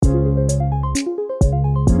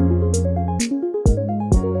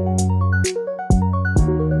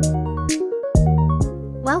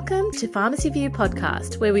to Pharmacy View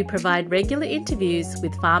podcast, where we provide regular interviews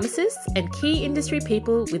with pharmacists and key industry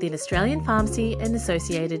people within Australian pharmacy and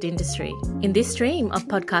associated industry. In this stream of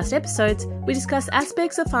podcast episodes, we discuss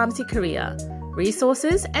aspects of pharmacy career,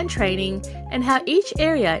 resources and training, and how each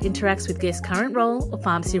area interacts with guests' current role or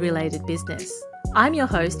pharmacy-related business. I'm your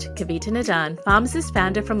host, Kavita Nadan, Pharmacist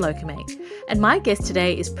founder from Locumate, and my guest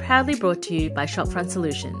today is proudly brought to you by Shopfront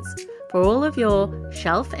Solutions, for all of your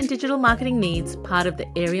shelf and digital marketing needs, part of the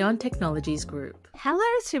Arion Technologies Group. Hello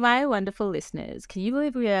to my wonderful listeners. Can you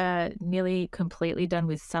believe we are nearly completely done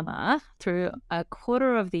with summer through a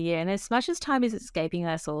quarter of the year? And as much as time is escaping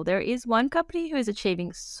us all, there is one company who is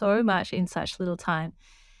achieving so much in such little time.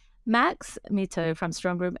 Max Mito from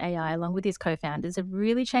StrongRoom AI, along with his co-founders, have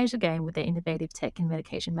really changed the game with their innovative tech in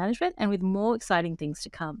medication management and with more exciting things to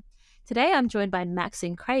come. Today, I'm joined by Max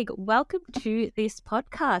and Craig. Welcome to this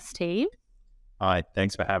podcast, team. Hi,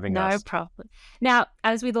 thanks for having us. No problem. Now,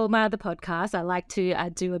 as with all my other podcasts, I like to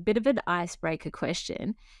do a bit of an icebreaker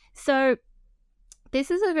question. So this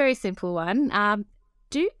is a very simple one.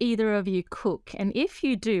 Do either of you cook? And if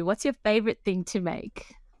you do, what's your favorite thing to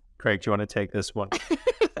make? Craig, do you want to take this one?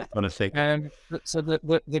 So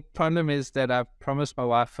the problem is that I've promised my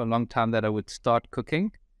wife for a long time that I would start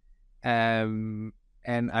cooking.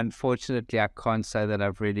 And unfortunately, I can't say that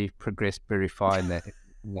I've really progressed very far in that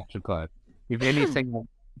regard. If anything, I'm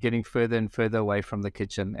getting further and further away from the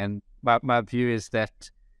kitchen. And my view is that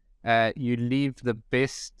you leave the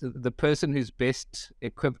person who's best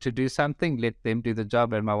equipped to do something, let them do the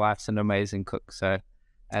job. And my wife's an amazing cook. So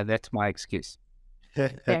that's my excuse.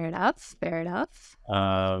 Fair enough.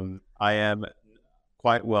 I am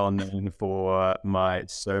quite well known for my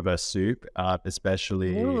soba soup,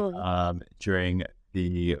 especially during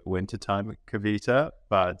the wintertime, Kavita.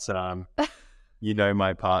 But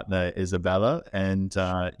my partner Isabella, and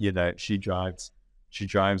she drives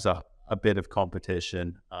a bit of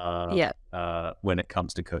competition when it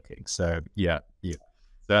comes to cooking. So So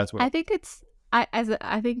that's what I think it's.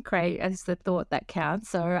 I think, Craig, as the thought that counts.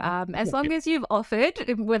 So as long as you've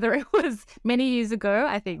offered, whether it was many years ago,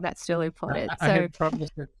 I think that's still important. I had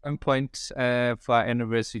promised at some point for our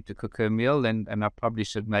anniversary to cook a meal, and I probably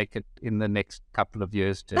should make it in the next couple of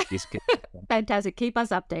years to at least get it done. Fantastic. Keep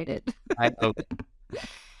us updated. I will.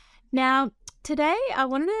 Now, today, I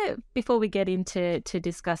wanted to, before we get into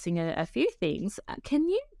discussing a few things, can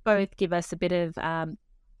you both give us a bit of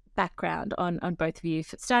background on both of you,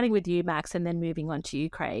 starting with you, Max, and then moving on to you,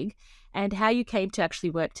 Craig, and how you came to actually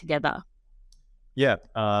work together? Yeah.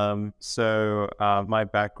 So my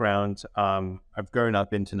background, I've grown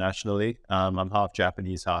up internationally. I'm half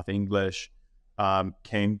Japanese, half English.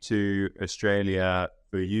 Came to Australia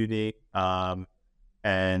for uni.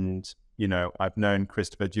 And, I've known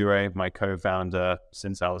Christopher Durre, my co-founder,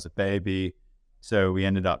 since I was a baby. So we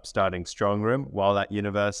ended up starting StrongRoom while at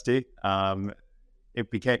university.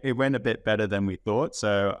 It went a bit better than we thought.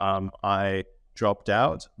 So I dropped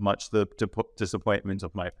out, much to the disappointment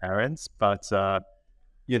of my parents. But,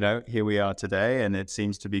 here we are today, and it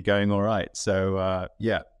seems to be going all right. So,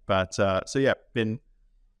 been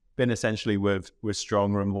essentially with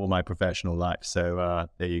StrongRoom all my professional life. So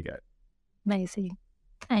there you go. Amazing.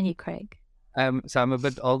 And you, Craig? So I'm a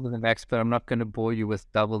bit older than Max, but I'm not going to bore you with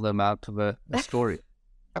double the amount of a story.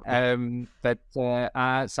 So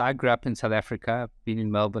I grew up in South Africa. I've been in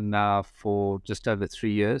Melbourne now for just over 3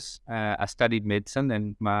 years. I studied medicine,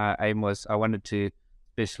 and my aim was I wanted to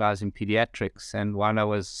specialize in pediatrics. And while I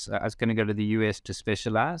was going to go to the US to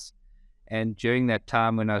specialize. And during that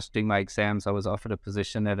time, when I was doing my exams, I was offered a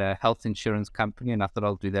position at a health insurance company, and I thought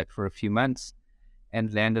I'll do that for a few months,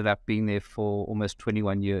 and landed up being there for almost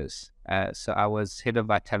 21 years. So I was head of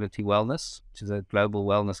Vitality Wellness, which is a global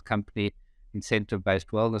wellness company, incentive-based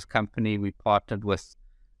wellness company. We partnered with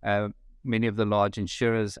many of the large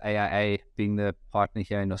insurers, AIA being the partner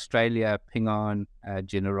here in Australia, Ping An,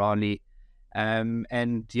 Generali.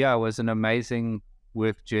 It was an amazing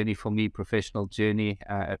work journey for me, professional journey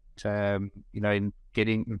in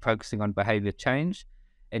focusing on behavior change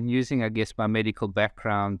and using, I guess, my medical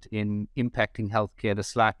background in impacting healthcare at a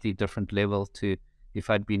slightly different level to if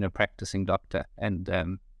I'd been a practicing doctor.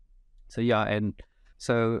 I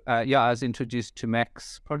was introduced to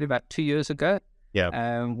Max probably about 2 years ago.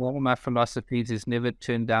 Yeah. One of my philosophies is never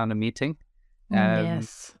turn down a meeting.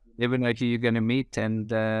 Yes. Never know who you're going to meet.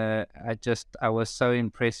 And I was so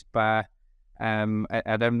impressed by,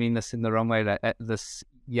 I don't mean this in the wrong way, this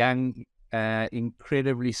young,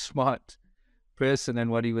 incredibly smart person and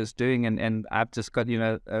what he was doing. And I've just got,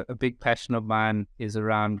 a big passion of mine is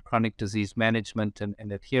around chronic disease management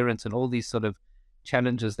and adherence and all these sort of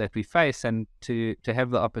challenges that we face, and to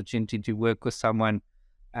have the opportunity to work with someone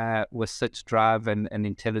with such drive and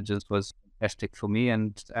intelligence was fantastic for me,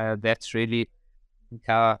 and that's really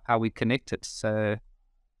how we connected. So,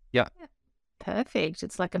 yeah. Perfect.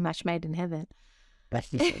 It's like a match made in heaven.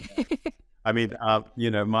 I mean,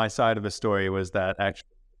 my side of the story was that actually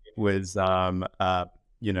it was,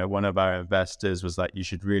 one of our investors was like, you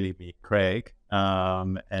should really meet Craig.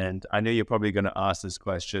 And I know you're probably going to ask this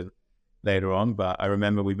question later on, but I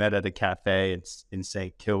remember we met at a cafe in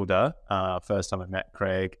St. Kilda, first time I met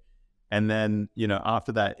Craig. And then,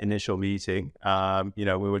 after that initial meeting, we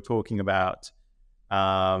were talking about,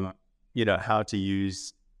 how to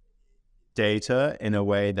use data in a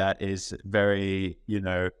way that is very,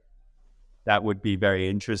 that would be very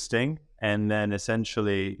interesting. And then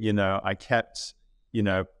essentially, I kept,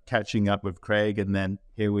 catching up with Craig, and then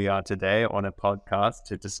here we are today on a podcast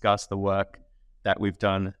to discuss the work that we've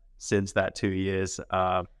done since that 2 years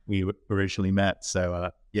we originally met.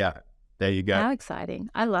 So there you go. How exciting.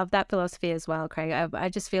 I love that philosophy as well, Craig. I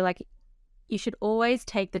just feel like you should always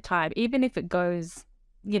take the time, even if it goes,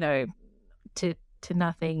 to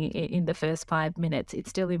nothing in the first 5 minutes.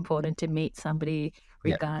 It's still important to meet somebody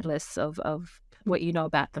regardless of what you know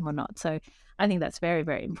about them or not. So I think that's very,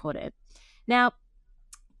 very important. Now,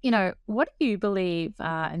 what do you believe,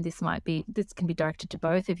 and this can be directed to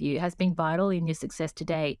both of you, has been vital in your success to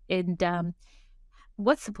date? And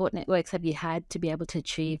what support networks have you had to be able to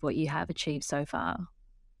achieve what you have achieved so far?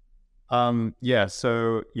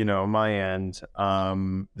 So, on my end,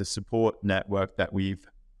 the support network that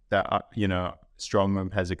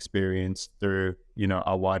StrongRoom has experienced through,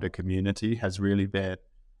 our wider community has really been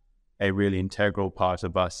a really integral part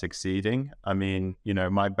of us succeeding. I mean,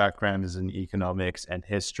 my background is in economics and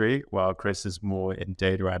history, while Chris is more in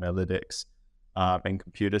data analytics and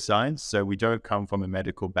computer science. So we don't come from a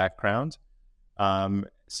medical background.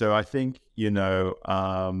 So I think,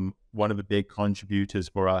 one of the big contributors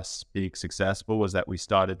for us being successful was that we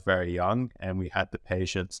started very young and we had the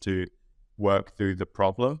patience to work through the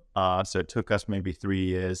problem. So it took us maybe 3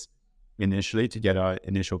 years initially to get our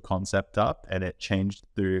initial concept up, and it changed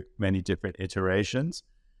through many different iterations.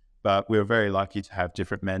 But we were very lucky to have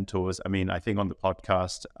different mentors. I mean, I think on the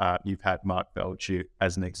podcast, you've had Mark Belchu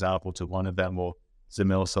as an example to one of them, or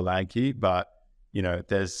Zamil Solanki, but,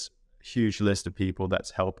 there's a huge list of people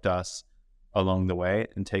that's helped us along the way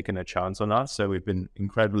and taken a chance on us. So we've been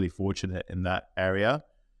incredibly fortunate in that area.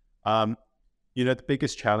 The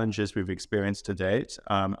biggest challenges we've experienced to date,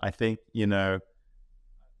 I think,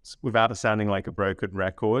 without sounding like a broken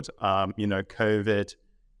record, COVID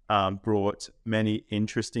brought many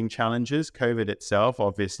interesting challenges. COVID itself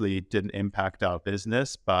obviously didn't impact our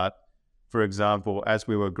business, but for example, as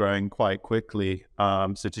we were growing quite quickly,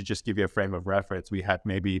 so to just give you a frame of reference, we had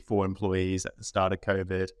maybe 4 employees at the start of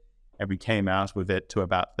COVID, and we came out with it to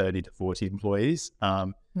about 30 to 40 employees.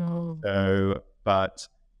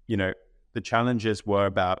 The challenges were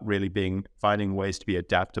about really finding ways to be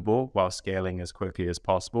adaptable while scaling as quickly as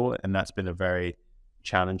possible. And that's been a very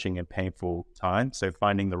challenging and painful time. So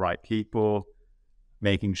finding the right people,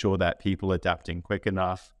 making sure that people are adapting quick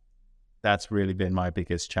enough, that's really been my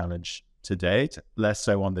biggest challenge to date, less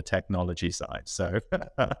so on the technology side. So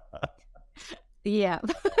yeah.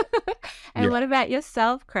 And what about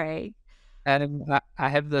yourself, Craig? I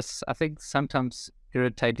have this, I think, sometimes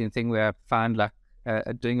irritating thing where I find like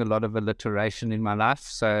doing a lot of alliteration in my life.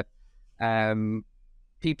 So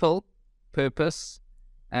people, purpose,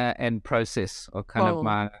 and process are kind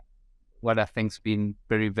of what I think's been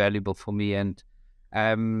very valuable for me. And,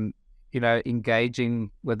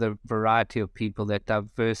 engaging with a variety of people, that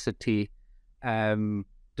diversity,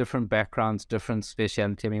 different backgrounds, different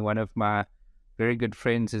speciality. I mean, one of my very good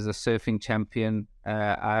friends is a surfing champion.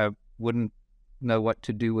 I wouldn't know what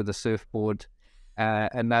to do with a surfboard.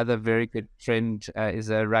 Another very good friend is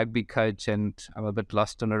a rugby coach, and I'm a bit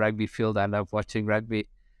lost on a rugby field. I love watching rugby.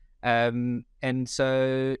 And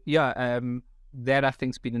so, that I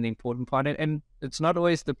think's been an important part. And it's not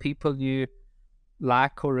always the people you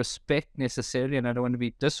like or respect necessarily, and I don't want to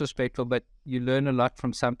be disrespectful, but you learn a lot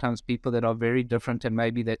from sometimes people that are very different and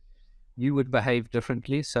maybe that you would behave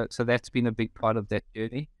differently. So that's been a big part of that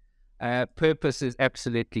journey. Purpose is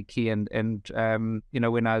absolutely key. And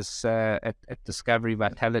when I was at Discovery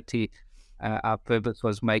Vitality, our purpose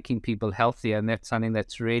was making people healthier. And that's something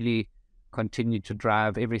that's really continued to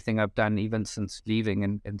drive everything I've done, even since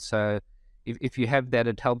leaving. And so if you have that,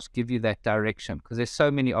 it helps give you that direction, because there's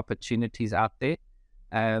so many opportunities out there.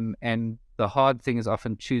 And the hard thing is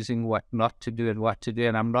often choosing what not to do and what to do.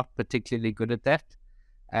 And I'm not particularly good at that.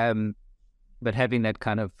 But having that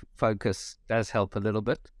kind of focus does help a little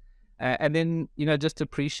bit. And then, just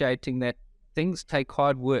appreciating that things take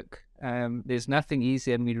hard work There's nothing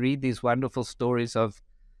easy, and we read these wonderful stories of,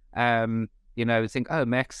 we think, oh,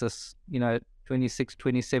 Max is, 26,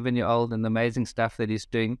 27-year-old and the amazing stuff that he's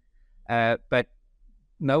doing. But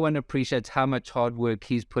no one appreciates how much hard work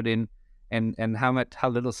he's put in and how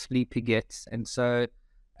little sleep he gets. And so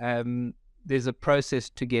there's a process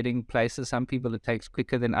to getting places. Some people it takes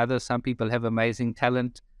quicker than others. Some people have amazing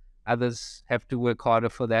talent. Others have to work harder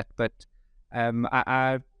for that. But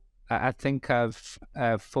I think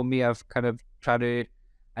for me, I've kind of tried to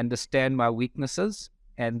understand my weaknesses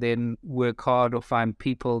and then work hard or find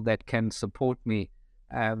people that can support me.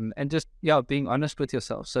 And just, being honest with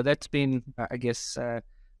yourself. So that's been, I guess,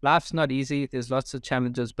 life's not easy. There's lots of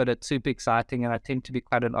challenges, but it's super exciting. And I tend to be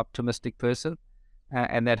quite an optimistic person.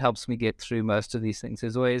 And that helps me get through most of these things.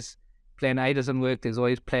 There's always plan A doesn't work. There's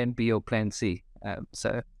always plan B or plan C.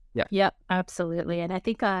 Yeah. Yep, absolutely. And I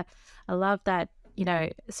think I love that,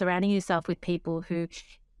 surrounding yourself with people who,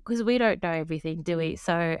 because we don't know everything, do we?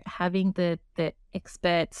 So having the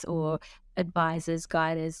experts or advisors,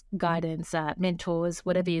 guidance, mentors,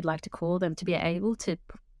 whatever you'd like to call them, to be able to,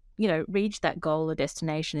 reach that goal or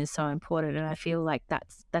destination is so important. And I feel like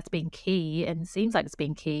that's been key, and it seems like it's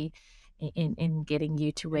been key in getting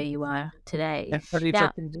you to where you are today. If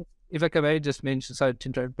I can maybe just mention, sorry to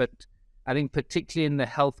interrupt, but I think particularly in the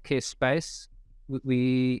healthcare space,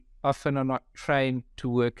 we often are not trained to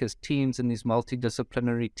work as teams in these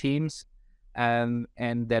multidisciplinary teams, and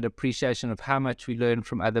that appreciation of how much we learn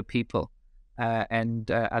from other people.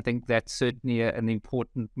 And I think that's certainly an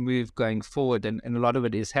important move going forward, and a lot of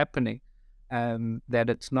it is happening,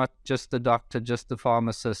 that it's not just the doctor, just the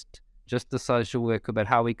pharmacist, just the social worker, but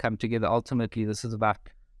how we come together. Ultimately, this is about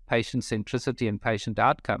patient centricity and patient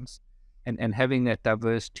outcomes. And having that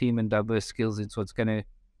diverse team and diverse skills is what's going to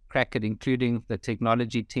crack it, including the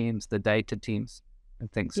technology teams, the data teams,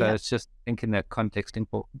 and things. So it's just thinking that context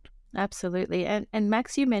important. Absolutely. And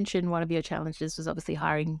Max, you mentioned one of your challenges was obviously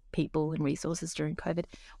hiring people and resources during COVID.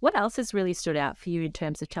 What else has really stood out for you in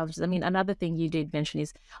terms of challenges? I mean, another thing you did mention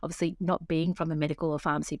is obviously not being from a medical or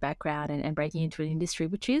pharmacy background and breaking into an industry,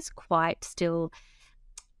 which is quite still,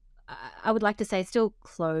 I would like to say, still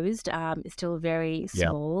closed. It's still very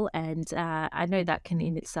small. And I know that can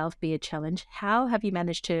in itself be a challenge. How have you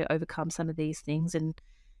managed to overcome some of these things, and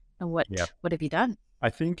what have you done? I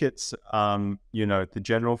think it's, the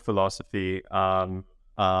general philosophy within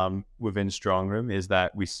StrongRoom is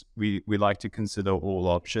that we like to consider all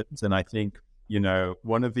options. And I think,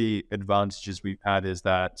 one of the advantages we've had is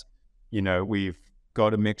that, we've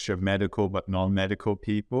got a mixture of medical but non-medical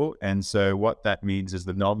people. And so what that means is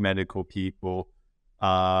the non-medical people,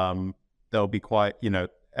 they'll be quite,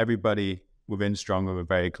 everybody within StrongRoom are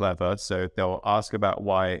very clever. So they'll ask about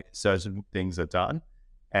why certain things are done.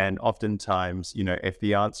 And oftentimes, if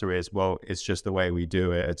the answer is, well, it's just the way we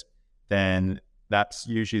do it, then that's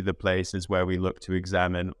usually the places where we look to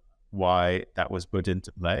examine why that was put into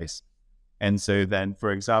place. And so then,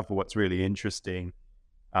 for example, what's really interesting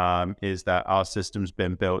is that our system's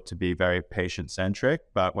been built to be very patient-centric.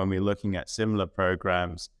 But when we're looking at similar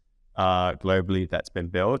programs globally that's been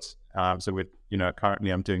built, so with,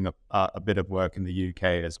 currently I'm doing a bit of work in the UK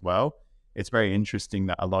as well. It's very interesting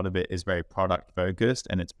that a lot of it is very product focused,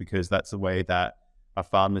 and it's because that's the way that a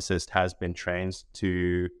pharmacist has been trained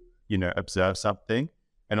to, observe something.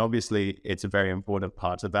 And obviously it's a very important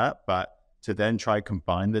part of that, but to then try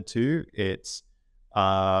combine the two, it's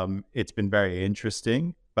been very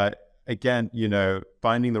interesting. But again,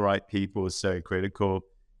 finding the right people is so critical,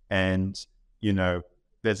 and,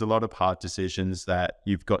 there's a lot of hard decisions that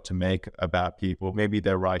you've got to make about people. Maybe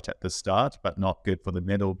they're right at the start, but not good for the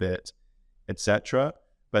middle bit, etc.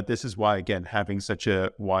 But this is why, again, having such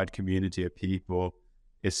a wide community of people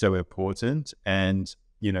is so important. And,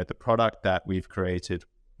 the product that we've created,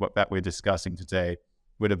 that we're discussing today,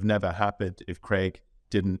 would have never happened if Craig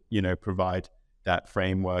didn't, provide that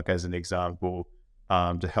framework as an example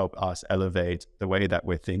to help us elevate the way that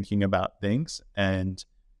we're thinking about things. And,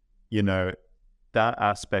 that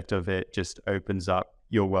aspect of it just opens up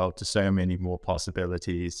your world to so many more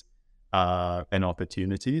possibilities and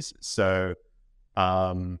opportunities. So,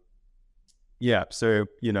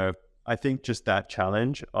 I think just that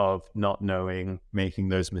challenge of not knowing, making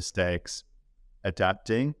those mistakes,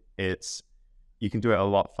 adapting, you can do it a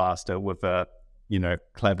lot faster with a,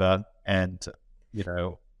 clever and,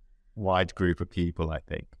 wide group of people, I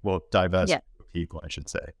think. Well, diverse group of people, I should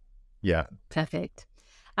say. Yeah. Perfect.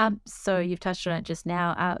 So you've touched on it just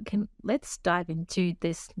now. Let's dive into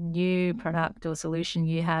this new product or solution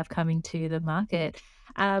you have coming to the market.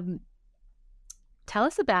 Tell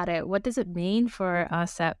us about it. What does it mean for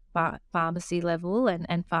us at pharmacy level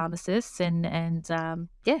and pharmacists? And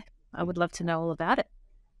I would love to know all about it.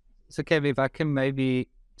 So, Kev, if I can maybe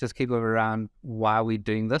just kick over around why we're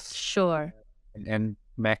doing this. Sure. And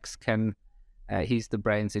Max can, he's the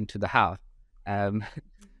brains into the how.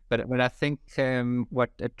 But I think what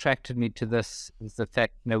attracted me to this is the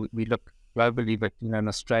fact, we look globally, but, in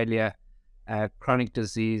Australia, chronic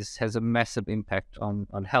disease has a massive impact on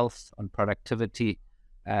health, on productivity.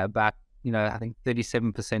 About, I think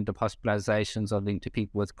 37% of hospitalizations are linked to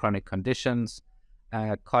people with chronic conditions.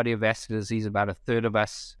 Cardiovascular disease, about a third of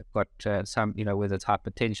us have got some, whether it's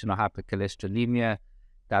hypertension or hypercholesterolemia.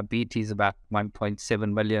 Diabetes, about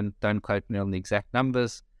 1.7 million. Don't quote me on the exact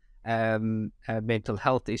numbers. Mental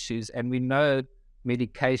health issues. And we know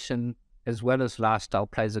medication as well as lifestyle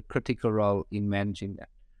plays a critical role in managing that.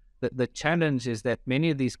 The challenge is that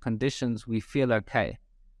many of these conditions we feel okay.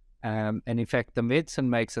 And in fact, the medicine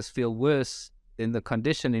makes us feel worse than the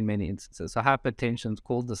condition in many instances. So hypertension is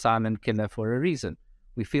called the silent killer for a reason.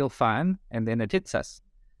 We feel fine and then it hits us.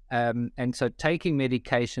 And so taking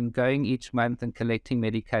medication, going each month and collecting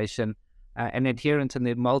medication and adherence, and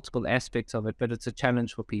there are multiple aspects of it, but it's a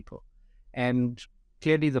challenge for people. And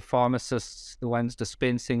clearly the pharmacists, the ones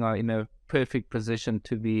dispensing, are in a perfect position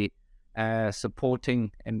to be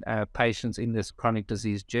supporting patients in this chronic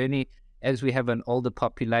disease journey. As we have an older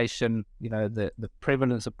population, the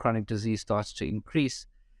prevalence of chronic disease starts to increase.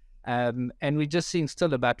 And we're just seeing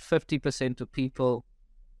still about 50% of people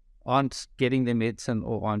aren't getting their medicine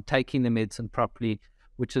or aren't taking the medicine properly,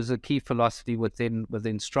 which is a key philosophy within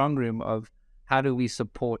StrongRoom of how do we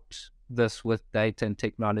support this with data and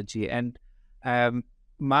technology. And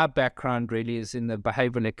my background really is in the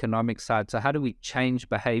behavioral economics side. So how do we change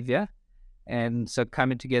behavior? And so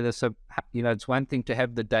coming together, so, it's one thing to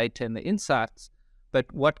have the data and the insights,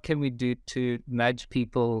 but what can we do to nudge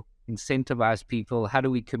people, incentivize people? How do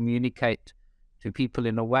we communicate to people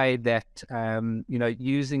in a way that,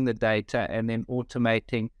 using the data and then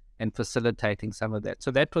automating and facilitating some of that? So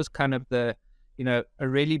that was kind of a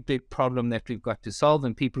really big problem that we've got to solve,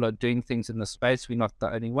 and people are doing things in the space. We're not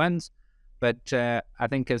the only ones. But I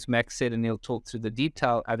think, as Max said, and he'll talk through the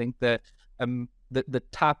detail, I think the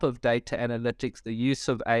type of data analytics, the use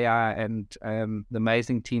of AI and the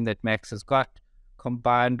amazing team that Max has got,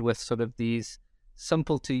 combined with sort of these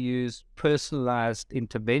simple to use, personalized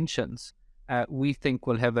interventions, we think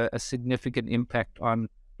will have a significant impact on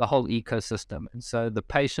the whole ecosystem. And so the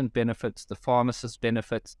patient benefits, the pharmacist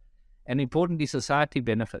benefits, and importantly, society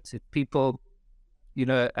benefits. If people,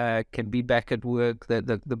 can be back at work,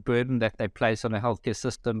 the burden that they place on a healthcare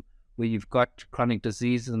system where you've got chronic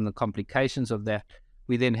diseases and the complications of that,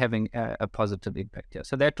 we're then having a positive impact here.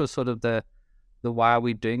 So that was sort of the why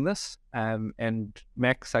we're doing this. And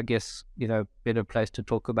Max, I guess, better place to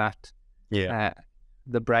talk about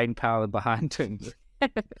the brain power behind doing this.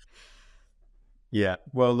 Yeah.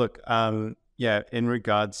 Well, look, in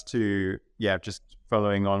regards to, just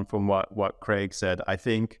following on from what Craig said, I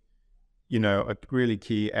think, a really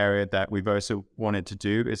key area that we've also wanted to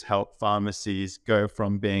do is help pharmacies go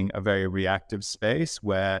from being a very reactive space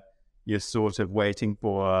where you're sort of waiting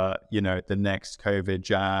for, the next COVID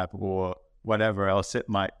jab or whatever else it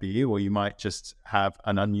might be, or you might just have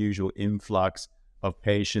an unusual influx of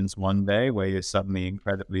patients one day where you're suddenly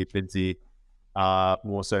incredibly busy,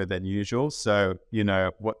 more so than usual. So,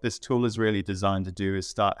 what this tool is really designed to do is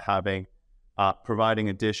start providing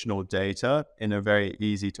additional data in a very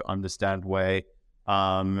easy to understand way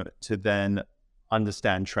to then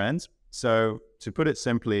understand trends. So to put it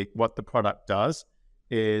simply, what the product does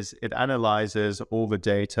is it analyzes all the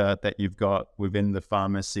data that you've got within the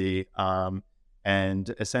pharmacy,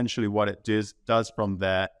 and essentially what it does from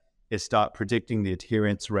there is start predicting the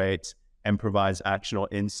adherence rates and provides actionable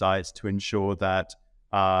insights to ensure that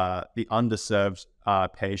the underserved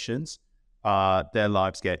patients, their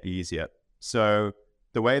lives get easier. So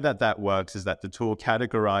the way that works is that the tool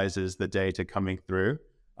categorizes the data coming through,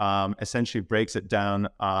 essentially breaks it down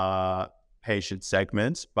patient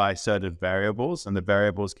segments by certain variables, and the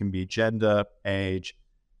variables can be gender, age,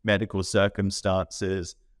 medical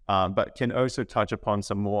circumstances, but can also touch upon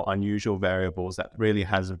some more unusual variables that really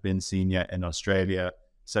hasn't been seen yet in Australia,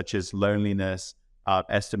 such as loneliness,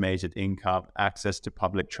 estimated income, access to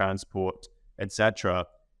public transport, etc.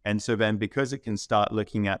 And so then, because it can start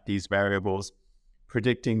looking at these variables,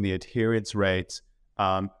 predicting the adherence rates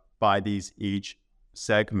by these each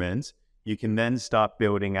segment, you can then start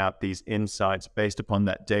building out these insights based upon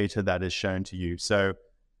that data that is shown to you. So,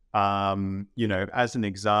 as an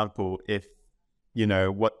example, if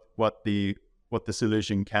what the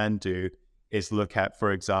solution can do is look at,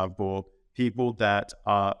 for example, people that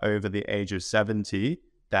are over the age of 70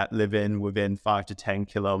 that live within 5 to 10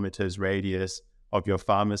 kilometers radius of your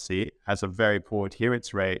pharmacy has a very poor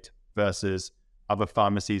adherence rate versus other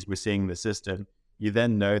pharmacies we're seeing in the system, you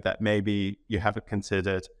then know that maybe you haven't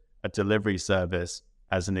considered a delivery service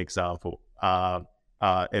as an example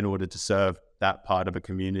in order to serve that part of a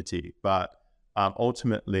community. But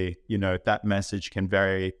ultimately, that message can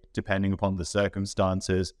vary depending upon the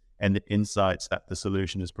circumstances and the insights that the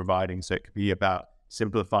solution is providing. So it could be about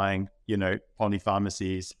simplifying,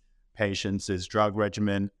 polypharmacy's patients' drug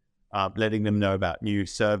regimen, letting them know about new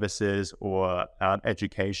services or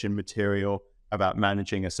education material about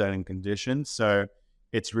managing a certain condition. So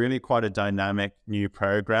it's really quite a dynamic new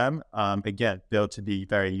program, again, built to be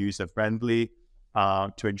very user-friendly,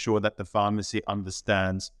 to ensure that the pharmacy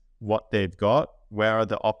understands what they've got, where are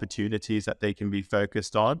the opportunities that they can be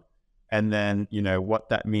focused on, and then, what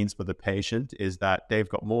that means for the patient is that they've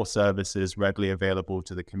got more services readily available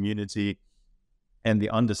to the community, and the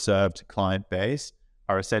underserved client base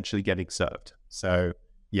are essentially getting served. So,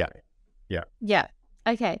 yeah.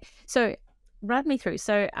 Okay. So run me through.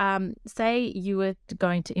 So say you were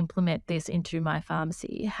going to implement this into my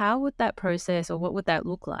pharmacy. How would that process, or what would that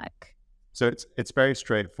look like? So it's very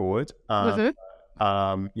straightforward. If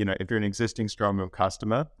you're an existing StrongRoom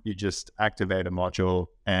customer, you just activate a module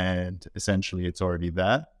and essentially it's already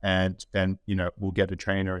there. And then, we'll get a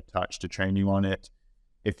trainer in touch to train you on it.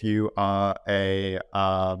 If you are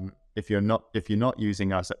if you're not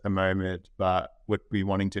using us at the moment, but would be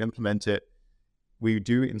wanting to implement it, we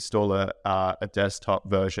do install a desktop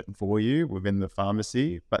version for you within the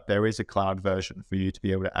pharmacy, but there is a cloud version for you to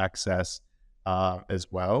be able to access as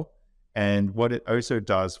well. And what it also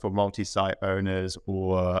does for multi-site owners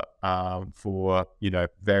or for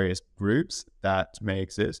various groups that may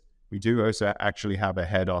exist, we do also actually have a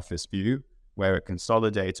head office view where it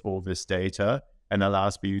consolidates all this data and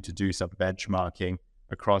allows for you to do some benchmarking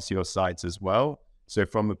across your sites as well. So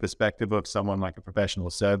from the perspective of someone like a professional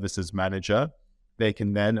services manager, they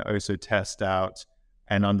can then also test out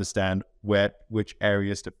and understand which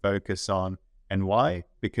areas to focus on and why.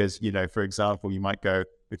 Because, for example, you might go,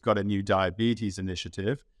 we've got a new diabetes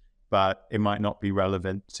initiative, but it might not be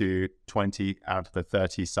relevant to 20 out of the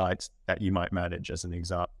 30 sites that you might manage, as an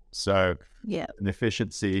example. So an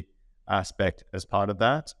efficiency aspect as part of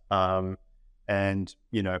that. And,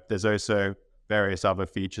 there's also various other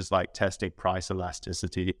features like testing price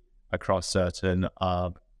elasticity across certain,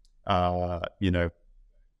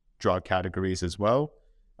 drug categories as well.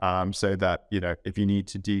 So that, if you need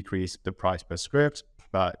to decrease the price per script,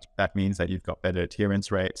 but that means that you've got better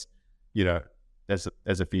adherence rates, there's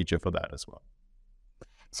a feature for that as well.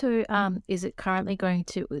 So is it currently going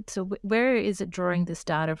to, where is it drawing this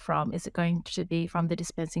data from? Is it going to be from the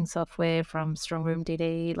dispensing software, from StrongRoom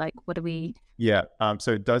DD? Like, what do we? Yeah,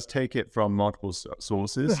 so it does take it from multiple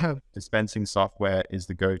sources. Dispensing software is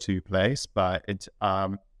the go-to place, but it,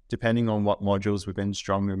 depending on what modules within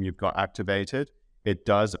StrongRoom you've got activated, it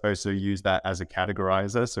does also use that as a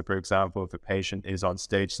categorizer. So for example, if a patient is on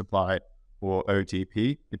stage supply or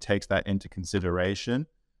OTP, it takes that into consideration.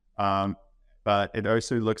 But it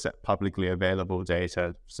also looks at publicly available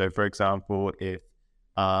data. So for example, if,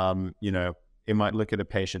 it might look at a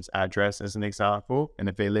patient's address as an example, and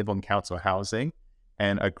if they live on council housing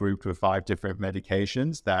and are grouped with 5 different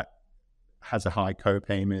medications that has a high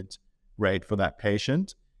co-payment rate for that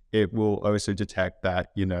patient, it will also detect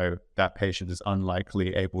that, that patient is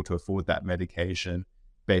unlikely able to afford that medication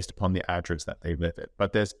based upon the address that they live in.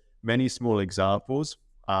 But there's many small examples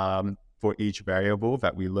for each variable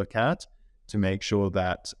that we look at to make sure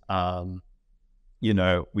that,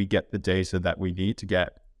 we get the data that we need to get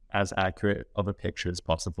as accurate of a picture as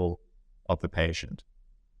possible of the patient.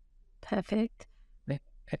 Perfect.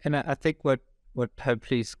 And I think what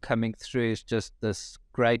hopefully is coming through is just this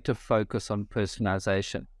greater focus on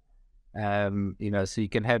personalization. So you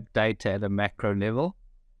can have data at a macro level,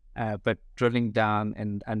 but drilling down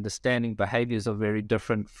and understanding behaviors are very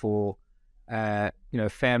different for,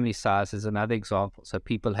 family size is another example. So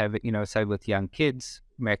people have it, say with young kids,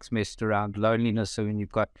 Max Mito around loneliness. So when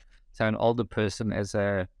you've got, say, an older person as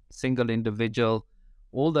a single individual,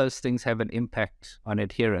 all those things have an impact on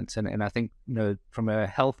adherence. And I think, from a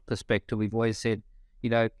health perspective, we've always said,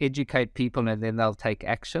 educate people and then they'll take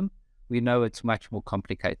action. We know it's much more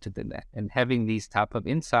complicated than that. And having these type of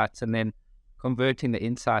insights and then converting the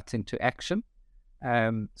insights into action.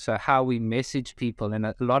 So how we message people, and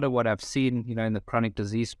a lot of what I've seen, in the chronic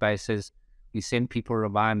disease space is we send people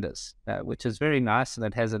reminders, which is very nice and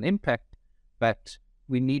it has an impact, but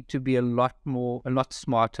we need to be a lot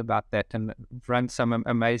smarter about that, and run some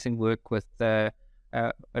amazing work with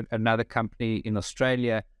another company in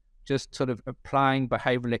Australia, just sort of applying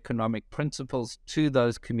behavioral economic principles to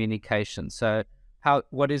those communications. So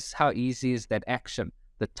how easy is that action,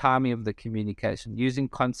 the timing of the communication, using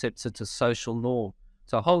concepts such as social norm.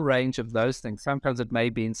 So a whole range of those things. Sometimes it may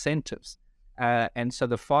be incentives. And so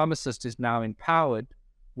the pharmacist is now empowered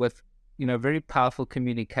with, very powerful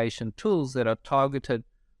communication tools that are targeted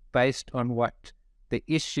based on what the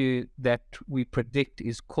issue that we predict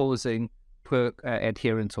is causing poor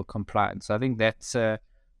adherence or compliance. I think that's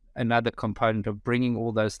another component of bringing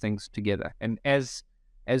all those things together. And as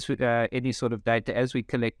with any sort of data, as we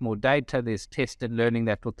collect more data, there's test and learning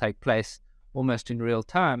that will take place almost in real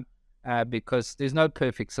time, because there's no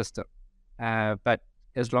perfect system. But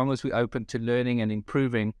as long as we're open to learning and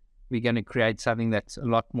improving, we're going to create something that's a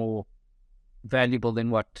lot more valuable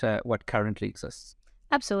than what currently exists.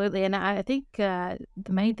 Absolutely. And I think the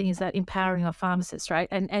main thing is that empowering our pharmacists, right?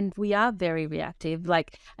 And we are very reactive.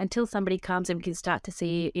 Like, until somebody comes and we can start to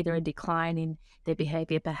see either a decline in their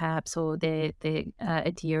behavior perhaps, or their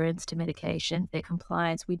adherence to medication, their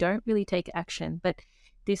compliance, we don't really take action. But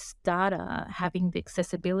this data, having the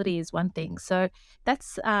accessibility is one thing. So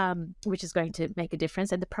that's which is going to make a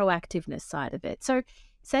difference, and the proactiveness side of it. So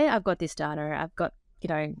say I've got this data, I've got,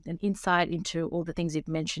 an insight into all the things you've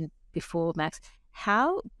mentioned before, Max.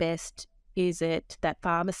 How best is it that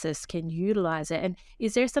pharmacists can utilize it? And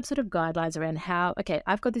is there some sort of guidelines around how, okay,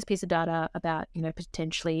 I've got this piece of data about,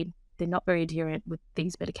 potentially they're not very adherent with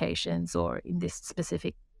these medications or in this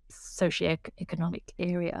specific socioeconomic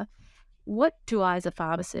area. What do I as a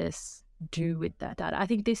pharmacist do with that data? I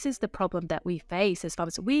think this is the problem that we face as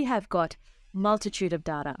pharmacists. We have got multitude of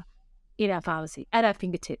data in our pharmacy at our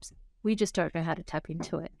fingertips. We just don't know how to tap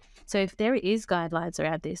into it. So if there is guidelines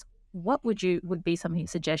around this, what would be some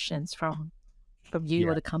suggestions from you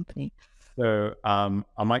or the company? So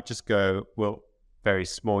I might just go, very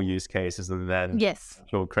small use cases, and then yes,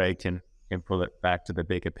 sure Craig can pull it back to the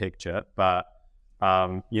bigger picture. But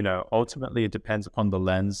ultimately it depends upon the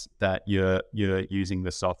lens that you're using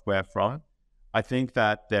the software from. I think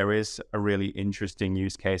that there is a really interesting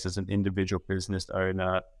use case as an individual business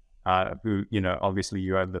owner who, obviously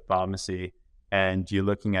you own the pharmacy and you're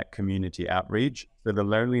looking at community outreach. So the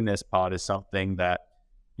loneliness part is something that,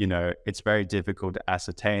 it's very difficult to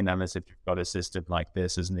ascertain unless if you've got a system like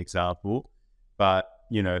this as an example. But,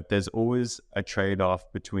 there's always a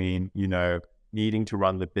trade-off between, needing to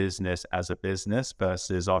run the business as a business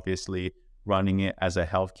versus obviously running it as a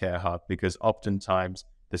healthcare hub, because oftentimes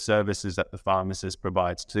the services that the pharmacist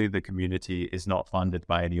provides to the community is not funded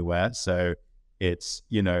by anywhere. So it's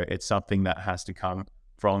something that has to come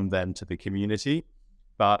from them to the community.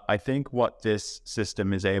 But I think what this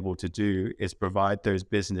system is able to do is provide those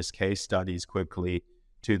business case studies quickly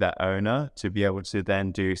to that owner to be able to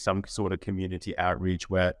then do some sort of community outreach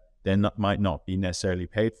where they might not be necessarily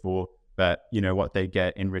paid for, but what they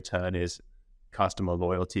get in return is customer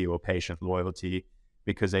loyalty or patient loyalty,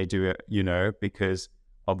 because they do it, because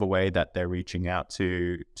of the way that they're reaching out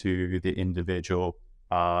to the individual.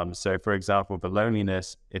 So for example, the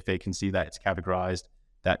loneliness, if they can see that it's categorized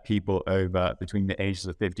that people between the ages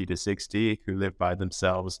of 50 to 60 who live by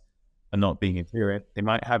themselves are not being adherent, they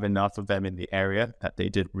might have enough of them in the area that they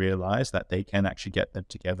didn't realize that they can actually get them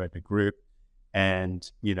together in a group.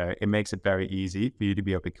 And, it makes it very easy for you to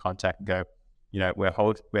be able to contact and go,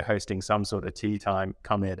 we're hosting some sort of tea time,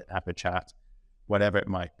 come in and have a chat, whatever it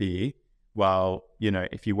might be. While,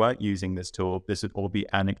 if you weren't using this tool, this would all be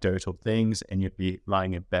anecdotal things, and you'd be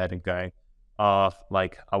lying in bed and going, I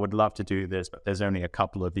would love to do this, but there's only a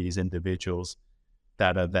couple of these individuals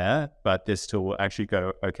that are there. But this tool will actually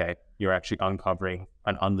go, okay, you're actually uncovering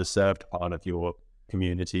an underserved part of your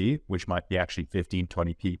community, which might be actually 15,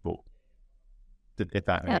 20 people, if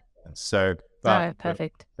that makes sense. So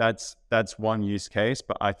perfect. That's one use case.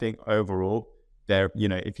 But I think overall,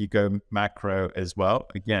 if you go macro as well,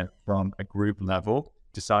 again, from a group level,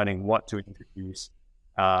 deciding what to introduce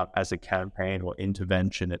as a campaign or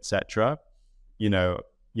intervention, etc., you're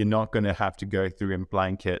not going to have to go through in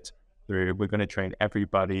blanket we're going to train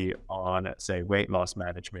everybody on, say, weight loss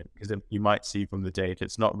management, because you might see from the data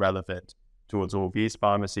it's not relevant towards all these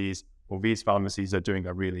pharmacies, or these pharmacies are doing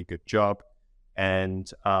a really good job.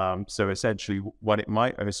 And so essentially what it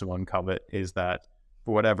might also uncover is that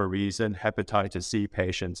for whatever reason, hepatitis C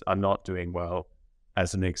patients are not doing well,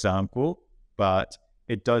 as an example, but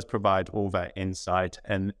it does provide all that insight.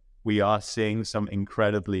 And we are seeing some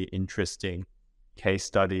incredibly interesting case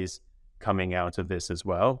studies coming out of this as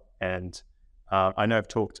well. And I know I've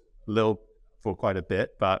talked for quite a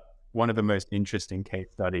bit, but one of the most interesting case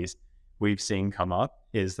studies we've seen come up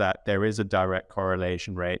is that there is a direct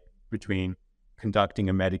correlation rate between conducting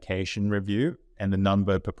a medication review and the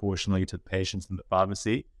number proportionally to the patients in the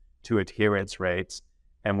pharmacy to adherence rates.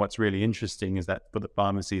 And what's really interesting is that for the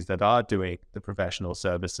pharmacies that are doing the professional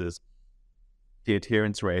services, the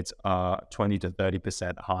adherence rates are 20 to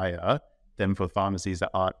 30% higher than for pharmacies that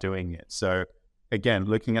aren't doing it. So again,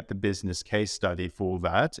 looking at the business case study for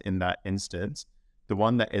that, in that instance, the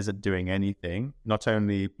one that isn't doing anything, not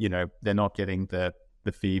only, they're not getting the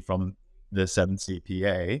fee from the 7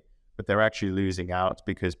 CPA, but they're actually losing out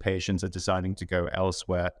because patients are deciding to go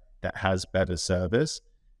elsewhere that has better service.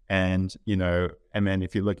 And, and then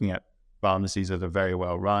if you're looking at pharmacies that are very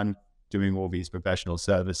well run, doing all these professional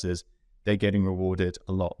services, they're getting rewarded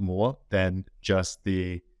a lot more than just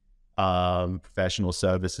the professional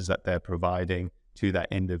services that they're providing to that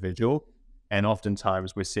individual. And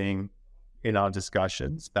oftentimes we're seeing in our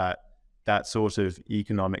discussions that sort of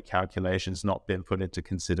economic calculation's not been put into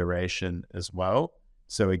consideration as well.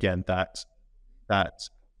 So again, that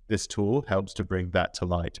this tool helps to bring that to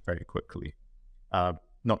light very quickly.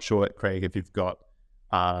 Not sure, Craig, if you've got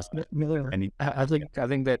any. I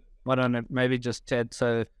think that what I maybe just add,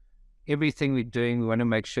 so everything we're doing, we want to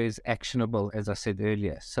make sure is actionable, as I said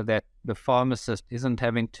earlier, so that the pharmacist isn't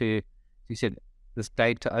having to, you said, this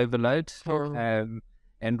data overload,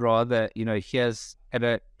 and rather, here's at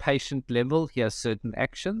a patient level, here's certain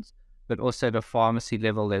actions, but also at a pharmacy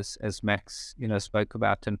level, as Max, spoke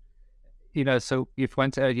about. And, so if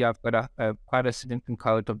once earlier, I've got a quite a significant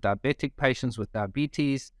cohort of diabetic patients with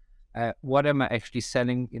diabetes, what am I actually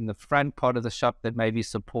selling in the front part of the shop that maybe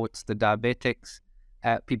supports the diabetics,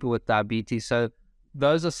 people with diabetes? So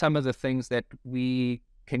those are some of the things that we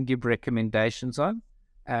can give recommendations on.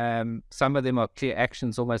 Some of them are clear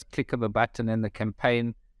actions, almost click of a button and the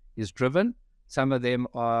campaign is driven. Some of them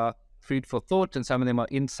are food for thought, and some of them are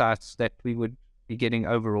insights that we would be getting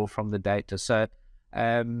overall from the data. So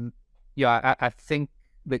I think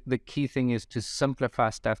the key thing is to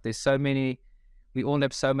simplify stuff. There's so many, we all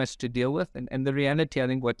have so much to deal with, and the reality, I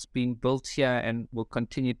think what's being built here and will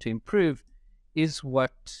continue to improve is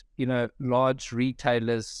what, large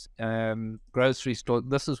retailers, grocery stores,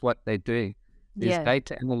 this is what they're doing. There's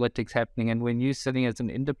data analytics happening, and when you're sitting as an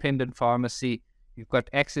independent pharmacy, you've got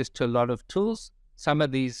access to a lot of tools. Some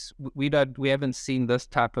of these, we haven't seen this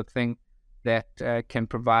type of thing that can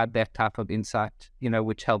provide that type of insight,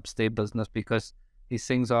 which helps their business, because these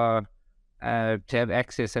things are to have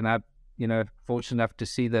access. And I'm, fortunate enough to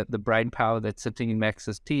see the brain power that's sitting in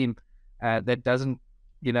Max's team that doesn't,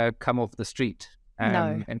 come off the street.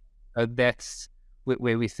 No. And that's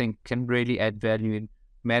where we think can really add value in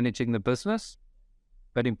managing the business,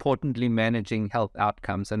 but importantly, managing health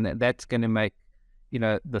outcomes. And that's going to make,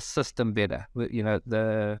 the system better.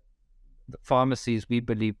 The pharmacies, we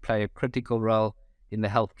believe, play a critical role in the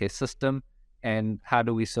healthcare system, and how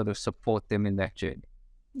do we sort of support them in that journey?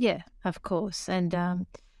 Yeah, of course. And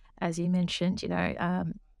as you mentioned,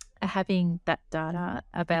 having that data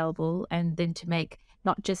available, and then to make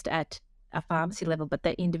not just at a pharmacy level, but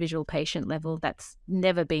the individual patient level, that's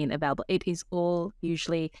never been available. It is all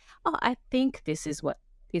usually, I think this is what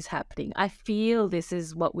is happening. I feel this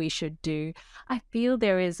is what we should do. I feel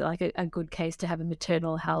there is like a good case to have a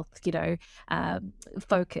maternal health,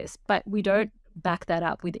 focus, but we don't back that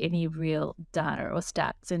up with any real data or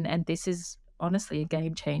stats. And this is honestly a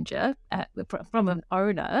game changer. From an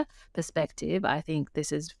owner perspective, I think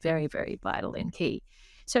this is very, very vital and key.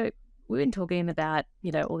 So we've been talking about,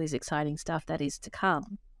 all this exciting stuff that is to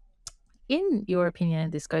come. In your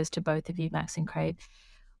opinion, this goes to both of you, Max and Craig,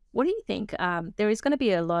 what do you think? There is going to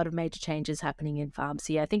be a lot of major changes happening in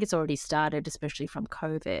pharmacy. I think it's already started, especially from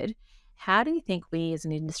COVID. How do you think we as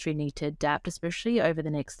an industry need to adapt, especially over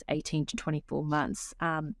the next 18 to 24 months,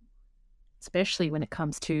 especially when it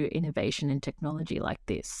comes to innovation and technology like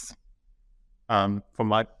this? From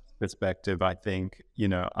my perspective, I think,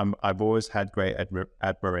 I've always had great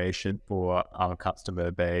admiration for our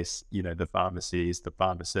customer base, the pharmacies, the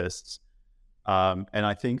pharmacists. And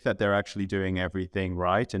I think that they're actually doing everything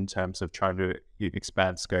right in terms of trying to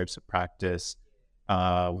expand scopes of practice.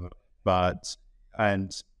 And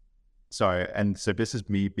so this is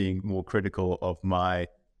me being more critical of my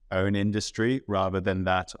own industry rather than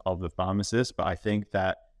that of the pharmacist. But I think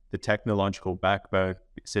that the technological backbone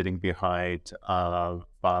sitting behind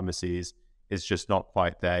pharmacies is just not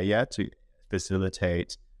quite there yet to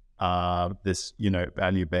facilitate this,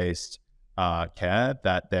 value-based care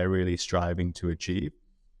that they're really striving to achieve.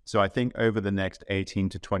 So I think over the next 18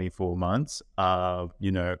 to 24 months,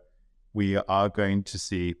 we are going to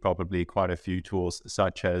see probably quite a few tools,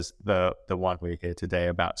 such as the one we're here today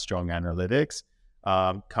about strong analytics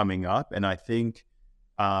coming up. And I think,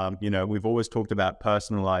 we've always talked about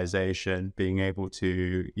personalization, being able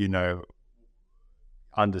to,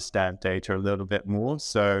 understand data a little bit more.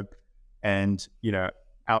 So, and,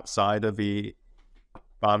 outside of the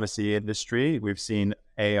pharmacy industry, we've seen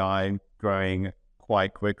AI growing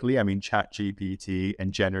quite quickly. I mean, ChatGPT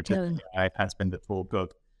and generative AI has been the talk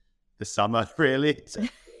of the summer, really. So,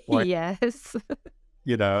 Yes.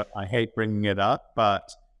 I hate bringing it up,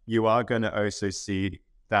 but you are going to also see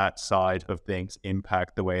that side of things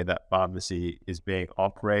impact the way that pharmacy is being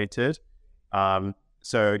operated.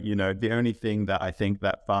 So, the only thing that I think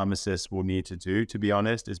that pharmacists will need to do, to be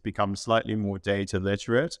honest, is become slightly more data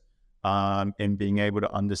literate in being able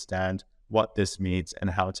to understand what this means and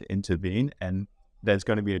how to intervene. And there's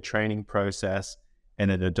going to be a training process and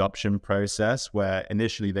an adoption process where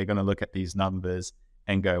initially they're going to look at these numbers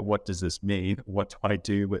and go, what does this mean? What do I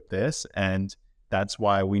do with this? And that's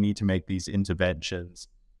why we need to make these interventions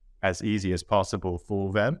as easy as possible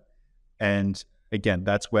for them. And again,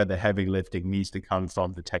 that's where the heavy lifting needs to come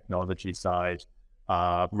from the technology side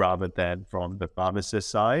rather than from the pharmacist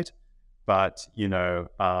side. But,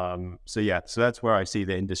 so that's where I see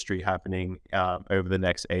the industry happening over the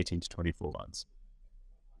next 18 to 24 months.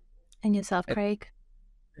 And yourself, Craig?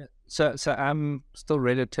 So I'm still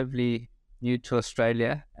relatively new to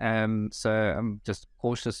Australia, so I'm just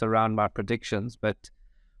cautious around my predictions. But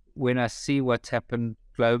when I see what's happened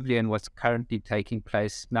globally and what's currently taking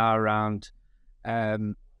place now around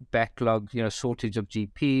backlog, shortage of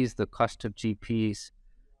GPs, the cost of GPs,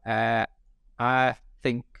 I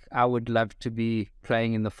think I would love to be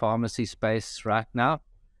playing in the pharmacy space right now.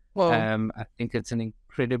 I think it's an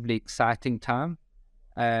incredibly exciting time.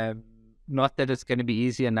 Not that it's going to be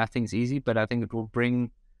easy, and nothing's easy, but I think it will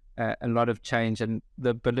bring a lot of change and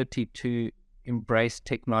the ability to embrace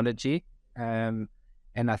technology. And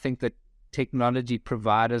I think that technology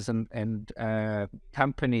providers and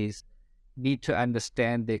companies need to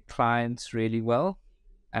understand their clients really well.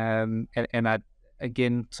 And I,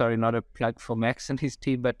 again, sorry, not a plug for Max and his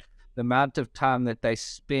team, but the amount of time that they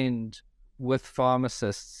spend with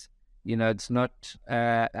pharmacists, it's not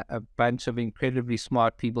a bunch of incredibly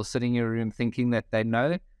smart people sitting in a room thinking that they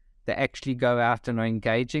know. They actually go out and are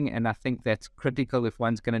engaging, and I think that's critical if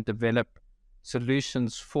one's going to develop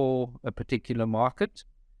solutions for a particular market.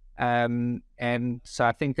 And so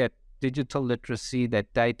I think that digital literacy,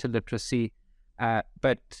 that data literacy,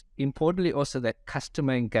 but importantly also that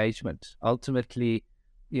customer engagement, ultimately,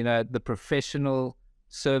 the professional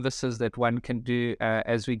services that one can do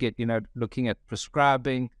as we get, looking at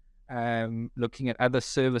prescribing, looking at other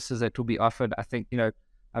services that will be offered. I think,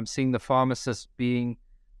 I'm seeing the pharmacists being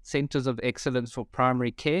centers of excellence for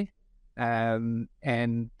primary care,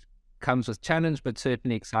 and comes with challenge, but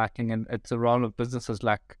certainly exciting. And it's a role of businesses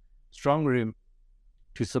like StrongRoom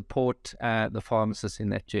to support the pharmacists in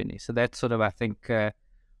that journey. So that's sort of, I think, where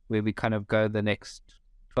we kind of go the next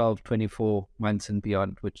 12, 24 months and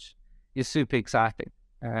beyond, which is super exciting,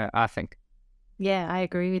 I think. Yeah, I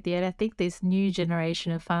agree with you. And I think this new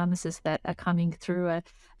generation of pharmacists that are coming through are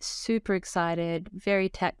super excited, very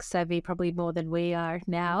tech savvy, probably more than we are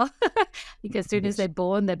now. Because as soon as they're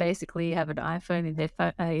born, they basically have an iPhone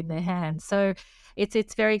in their hand. So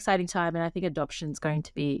it's very exciting time, and I think adoption is going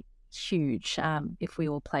to be huge if we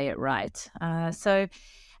all play it right. So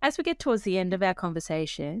as we get towards the end of our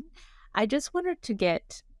conversation, I just wanted to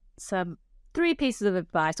get some 3 pieces of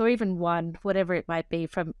advice, or even one, whatever it might be,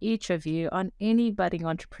 from each of you on any budding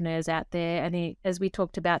entrepreneurs out there. And as we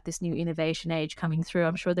talked about this new innovation age coming through,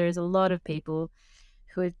 I'm sure there is a lot of people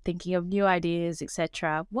who are thinking of new ideas,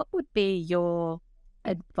 etc. What would be your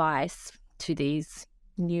advice to these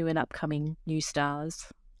new and upcoming new stars?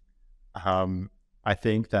 I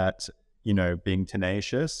think that, being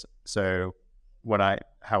tenacious. So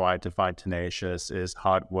how I define tenacious is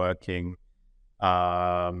hardworking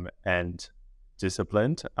and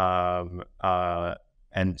disciplined, and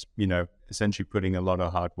essentially putting a lot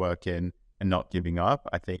of hard work in and not giving up.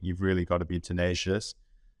 I think you've really got to be tenacious,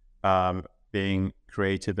 being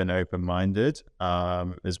creative and open-minded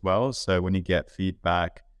as well. So when you get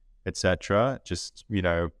feedback, etc., just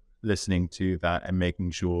listening to that and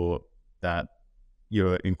making sure that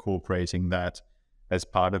you're incorporating that as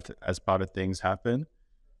part of things happen.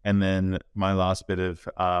 And then my last bit of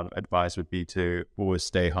advice would be to always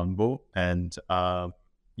stay humble. And,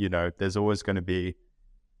 there's always going to be,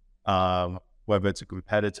 whether it's a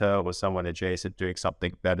competitor or someone adjacent doing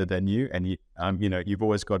something better than you. And, you've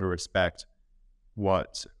always got to respect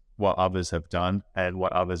what others have done and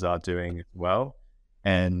what others are doing well.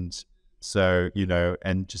 And so,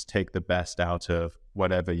 and just take the best out of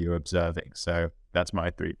whatever you're observing. So that's my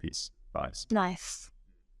 3-piece advice. Nice.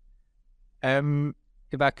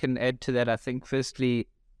 If I can add to that, I think firstly,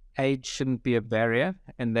 age shouldn't be a barrier,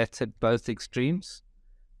 and that's at both extremes.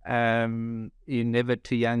 You're never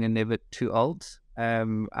too young and never too old.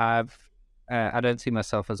 I don't see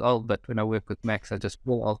myself as old, but when I work with Max, I just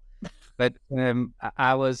feel old. But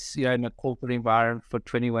I was, in a corporate environment for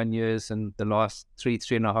 21 years, and the last three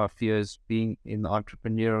and a half years being in the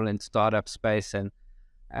entrepreneurial and startup space, and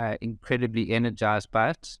incredibly energized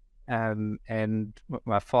by it. And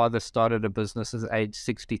my father started a business at age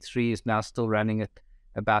 63, is now still running it,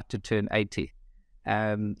 about to turn 80.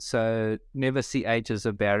 So never see age as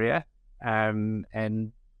a barrier.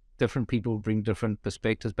 And different people bring different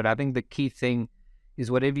perspectives. But I think the key thing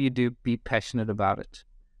is whatever you do, be passionate about it.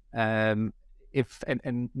 And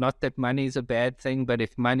not that money is a bad thing, but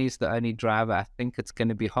if money is the only driver, I think it's going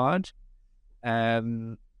to be hard.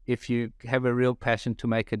 If you have a real passion to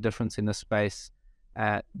make a difference in a space,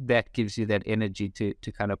 that gives you that energy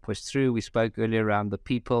to kind of push through. We spoke earlier around the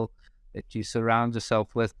people that you surround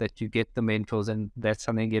yourself with, that you get the mentors, and that's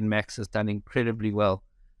something, again, Max has done incredibly well,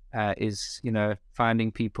 is,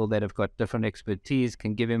 finding people that have got different expertise,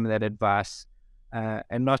 can give him that advice,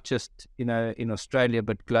 and not just, in Australia,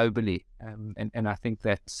 but globally. And I think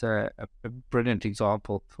that's a brilliant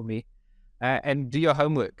example for me. And do your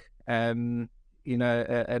homework. A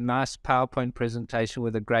nice PowerPoint presentation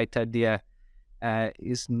with a great idea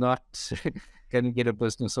is not going to get a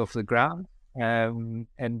business off the ground.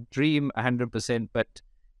 And dream 100%, but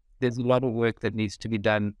there's a lot of work that needs to be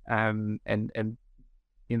done. And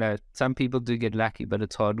some people do get lucky, but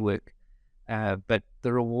it's hard work. But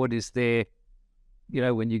the reward is there.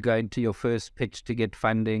 When you go into your first pitch to get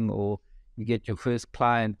funding, or you get your first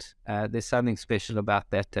client, there's something special about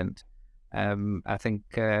that. And I think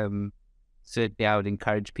certainly I would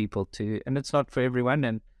encourage people to, and it's not for everyone,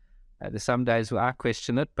 and there's some days where I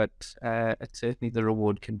question it, but certainly the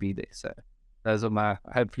reward can be there. So those are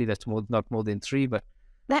hopefully that's not more than 3, but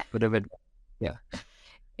whatever. Yeah.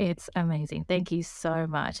 It's amazing. Thank you so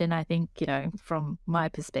much. And I think, from my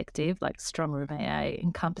perspective, like StrongRoom AI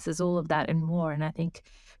encompasses all of that and more. And I think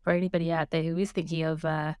for anybody out there who is thinking of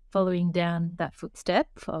following down that footstep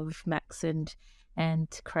of Max and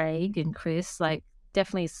Craig and Chris, like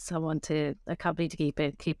definitely a company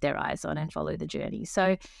to keep their eyes on and follow the journey.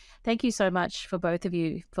 So thank you so much for both of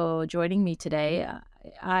you for joining me today.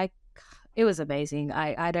 It was amazing.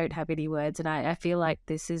 I don't have any words, and I feel like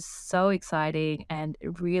this is so exciting and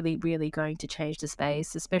really, really going to change the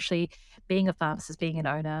space, especially being a pharmacist, being an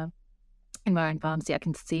owner in my own pharmacy. I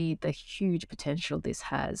can see the huge potential this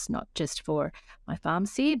has, not just for my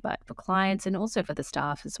pharmacy, but for clients and also for the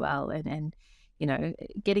staff as well. And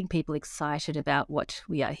getting people excited about what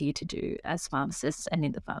we are here to do as pharmacists and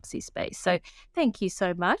in the pharmacy space. So thank you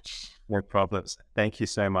so much. No problems. Thank you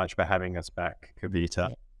so much for having us back,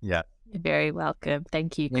 Kavita. Yeah. You're very welcome.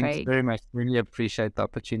 Thank you, Craig. Thanks very much. Really appreciate the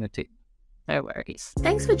opportunity. No worries.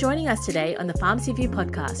 Thanks for joining us today on the Pharmacy View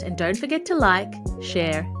podcast. And don't forget to like,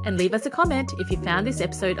 share, and leave us a comment if you found this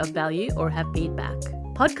episode of value or have feedback.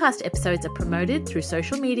 Podcast episodes are promoted through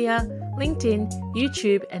social media, LinkedIn,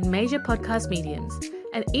 YouTube, and major podcast mediums.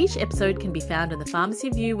 And each episode can be found on the Pharmacy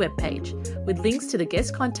View webpage with links to the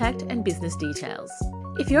guest contact and business details.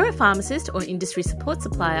 If you're a pharmacist or industry support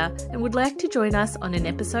supplier and would like to join us on an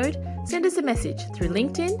episode, send us a message through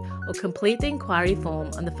LinkedIn or complete the inquiry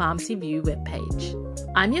form on the Pharmacy View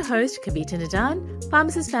webpage. I'm your host, Kavita Nadan,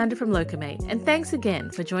 pharmacist founder from Locumate, and thanks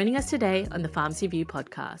again for joining us today on the Pharmacy View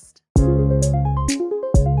podcast.